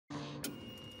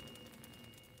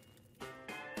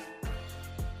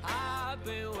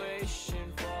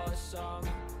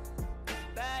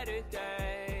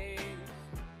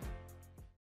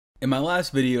In my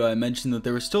last video, I mentioned that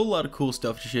there was still a lot of cool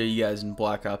stuff to show you guys in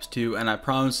Black Ops 2, and I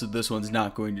promise that this one's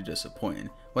not going to disappoint.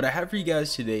 What I have for you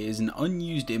guys today is an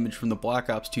unused image from the Black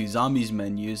Ops 2 zombies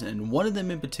menus, and one of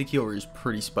them in particular is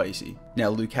pretty spicy. Now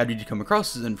Luke, how did you come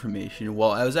across this information?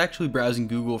 Well, I was actually browsing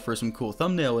Google for some cool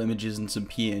thumbnail images and some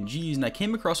PNGs, and I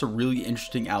came across a really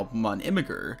interesting album on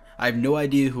Imgur. I have no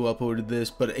idea who uploaded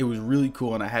this, but it was really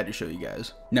cool and I had to show you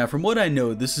guys. Now from what I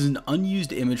know, this is an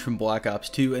unused image from Black Ops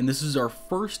 2, and this is our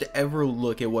first ever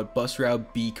look at what Bus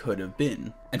Route B could have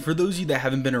been. And for those of you that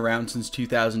haven't been around since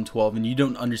 2012 and you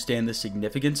don't understand the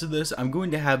significance of this, I'm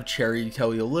going to have Cherry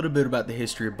tell you a little bit about the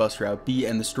history of Bus Route B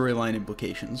and the storyline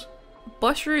implications.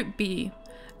 Bus Route B,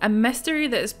 a mystery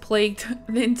that has plagued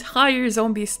the entire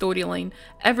zombie storyline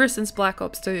ever since Black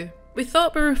Ops 2. We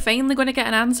thought we were finally going to get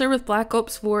an answer with Black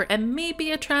Ops 4 and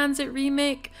maybe a Tranzit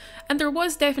remake, and there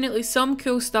was definitely some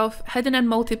cool stuff hidden in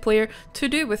multiplayer to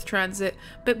do with Tranzit,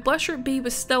 but Bus Route B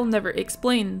was still never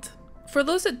explained. For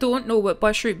those that don't know what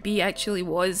Bus Route B actually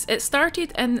was, it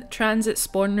started in Tranzit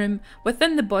spawn room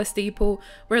within the bus depot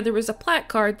where there was a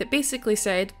placard that basically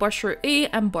said Bus Route A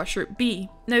and Bus Route B.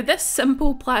 Now this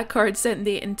simple placard sent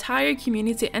the entire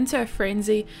community into a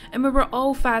frenzy, and we were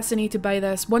all fascinated by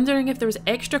this, wondering if there was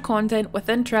extra content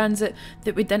within Tranzit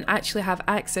that we didn't actually have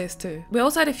access to. We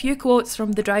also had a few quotes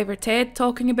from the driver Ted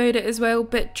talking about it as well,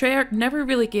 but Treyarch never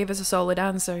really gave us a solid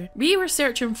answer. We were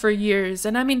searching for years,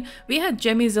 and I mean, we had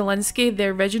Jimmy Zielinski, the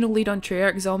original lead on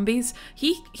Treyarch Zombies.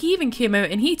 He even came out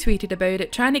and he tweeted about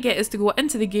it, trying to get us to go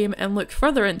into the game and look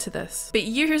further into this. But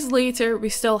years later, we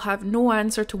still have no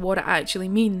answer to what it actually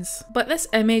means. But this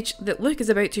image that Luke is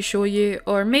about to show you,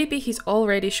 or maybe he's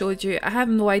already showed you, I have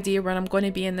no idea where I'm going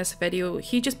to be in this video.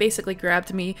 He just basically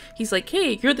grabbed me. He's like,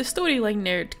 "Hey, you're the storyline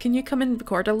nerd. Can you come and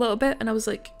record a little bit?" And I was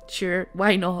like, sure,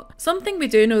 why not? Something we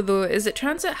do know though is that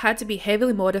Tranzit had to be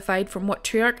heavily modified from what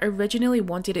Treyarch originally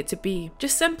wanted it to be,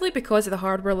 just simply because of the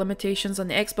hardware limitations on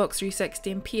the Xbox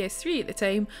 360 and PS3 at the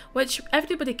time, which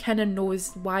everybody kinda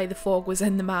knows why the fog was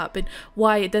in the map and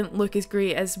why it didn't look as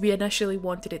great as we initially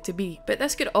wanted it to be. But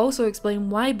this could also explain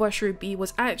why Bus Route B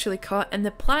was actually cut, and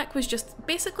the plaque was just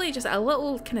basically just a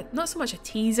little kinda, not so much a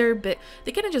teaser, but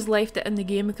they kinda just left it in the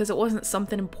game because it wasn't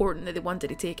something important that they wanted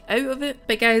to take out of it.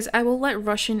 But guys, I will let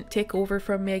Rushin take over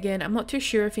from me again. I'm not too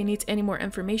sure if he needs any more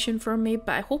information from me,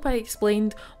 but I hope I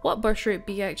explained what Bus Route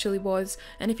B actually was,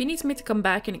 and if he needs me to come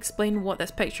back and explain what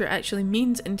this picture actually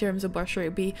means in terms of Bus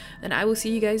Route B, then I will see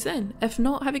you guys then. If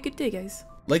not, have a good day guys.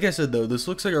 Like I said though, this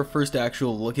looks like our first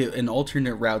actual look at an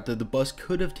alternate route that the bus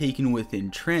could have taken within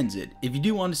Tranzit. If you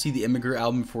do want to see the Imgur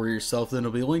album for yourself, then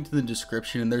it'll be linked in the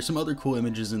description, and there's some other cool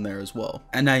images in there as well.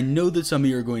 And I know that some of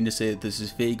you are going to say that this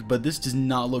is fake, but this does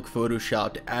not look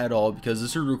photoshopped at all, because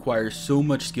this would require so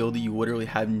much skill that you literally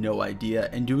have no idea,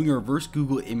 and doing a reverse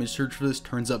Google image search for this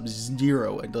turns up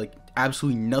zero, and like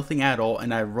absolutely nothing at all,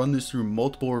 and I've run this through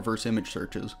multiple reverse image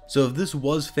searches. So if this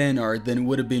was fan art, then it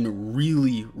would have been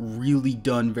really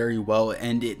done very well,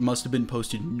 and it must have been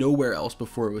posted nowhere else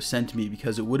before it was sent to me,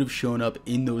 because it would have shown up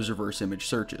in those reverse image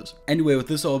searches. Anyway, with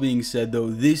this all being said though,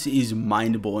 this is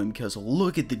mind-blowing, because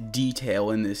look at the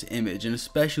detail in this image, and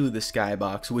especially the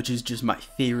skybox, which is just my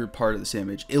favorite part of this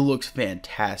image. It looks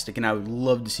fantastic, and I would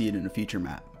love to see it in a future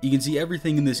map. You can see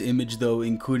everything in this image though,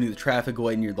 including the traffic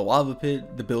light near the lava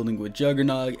pit, the building with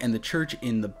Juggernog, and the church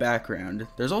in the background.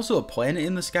 There's also a planet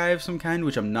in the sky of some kind,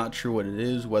 which I'm not sure what it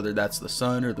is, whether that's the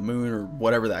sun or the moon or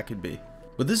whatever that could be.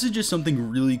 But this is just something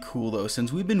really cool though,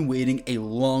 since we've been waiting a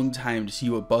long time to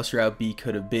see what Bus Route B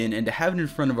could have been, and to have it in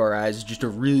front of our eyes is just a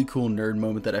really cool nerd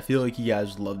moment that I feel like you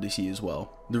guys would love to see as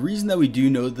well. The reason that we do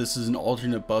know this is an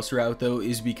alternate bus route though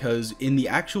is because in the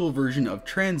actual version of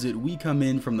Tranzit, we come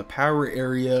in from the power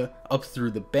area up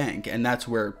through the bank, and that's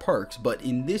where it parks. But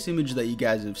in this image that you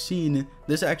guys have seen,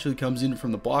 this actually comes in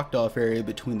from the blocked off area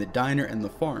between the diner and the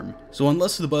farm. So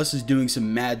unless the bus is doing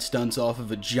some mad stunts off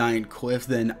of a giant cliff,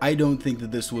 then I don't think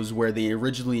that this was where they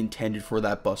originally intended for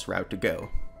that bus route to go.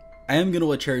 I am going to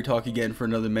let Cherry talk again for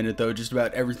another minute though, just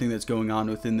about everything that's going on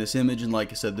within this image, and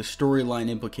like I said, the storyline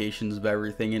implications of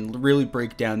everything, and really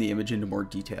break down the image into more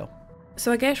detail.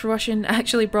 So I guess Rushin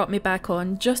actually brought me back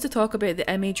on just to talk about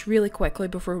the image really quickly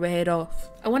before we head off.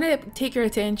 I want to take your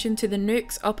attention to the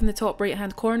nukes up in the top right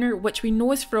hand corner, which we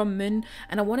know is from Moon,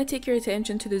 and I want to take your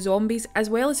attention to the zombies as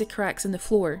well as the cracks in the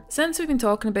floor. Since we've been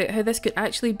talking about how this could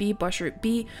actually be Bus Route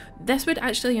B, this would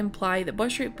actually imply that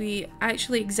Bus Route B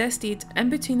actually existed in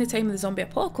between the time of the zombie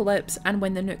apocalypse and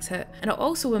when the nukes hit, and it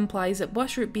also implies that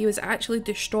Bus Route B was actually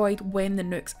destroyed when the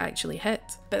nukes actually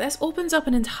hit. But this opens up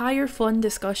an entire fun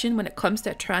discussion when it comes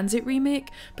to a Tranzit remake,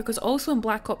 because also in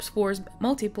Black Ops 4's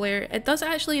multiplayer, it does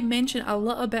actually mention a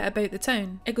little bit about the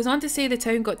town. It goes on to say the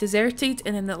town got deserted,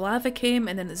 and then the lava came,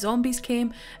 and then the zombies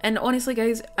came, and honestly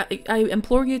guys, I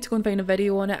implore you to go and find a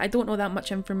video on it. I don't know that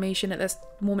much information at this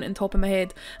moment on top of my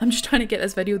head. I'm just trying to get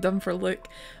this video done for Luke,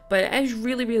 but it is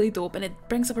really dope, and it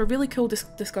brings up a really cool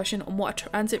discussion on what a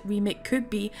Tranzit remake could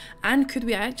be, and could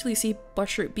we actually see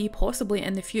Bus Route B possibly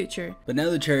in the future. But now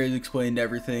that Cherry has explained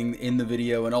everything in the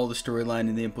video and all the storyline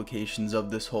and the implications of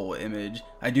this whole image,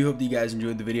 I do hope that you guys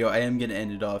enjoyed the video. I am going to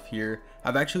end it off here.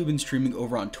 I've actually been streaming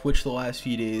over on Twitch the last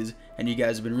few days, and you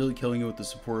guys have been really killing it with the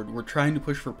support. We're trying to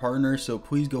push for partners, so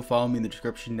please go follow me in the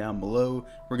description down below.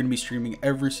 We're going to be streaming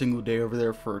every single day over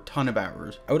there for a ton of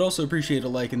hours. I would also appreciate a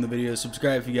like in the video,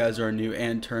 subscribe if you guys are new,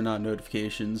 and turn on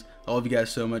notifications. I love you guys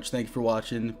so much. Thank you for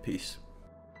watching. Peace.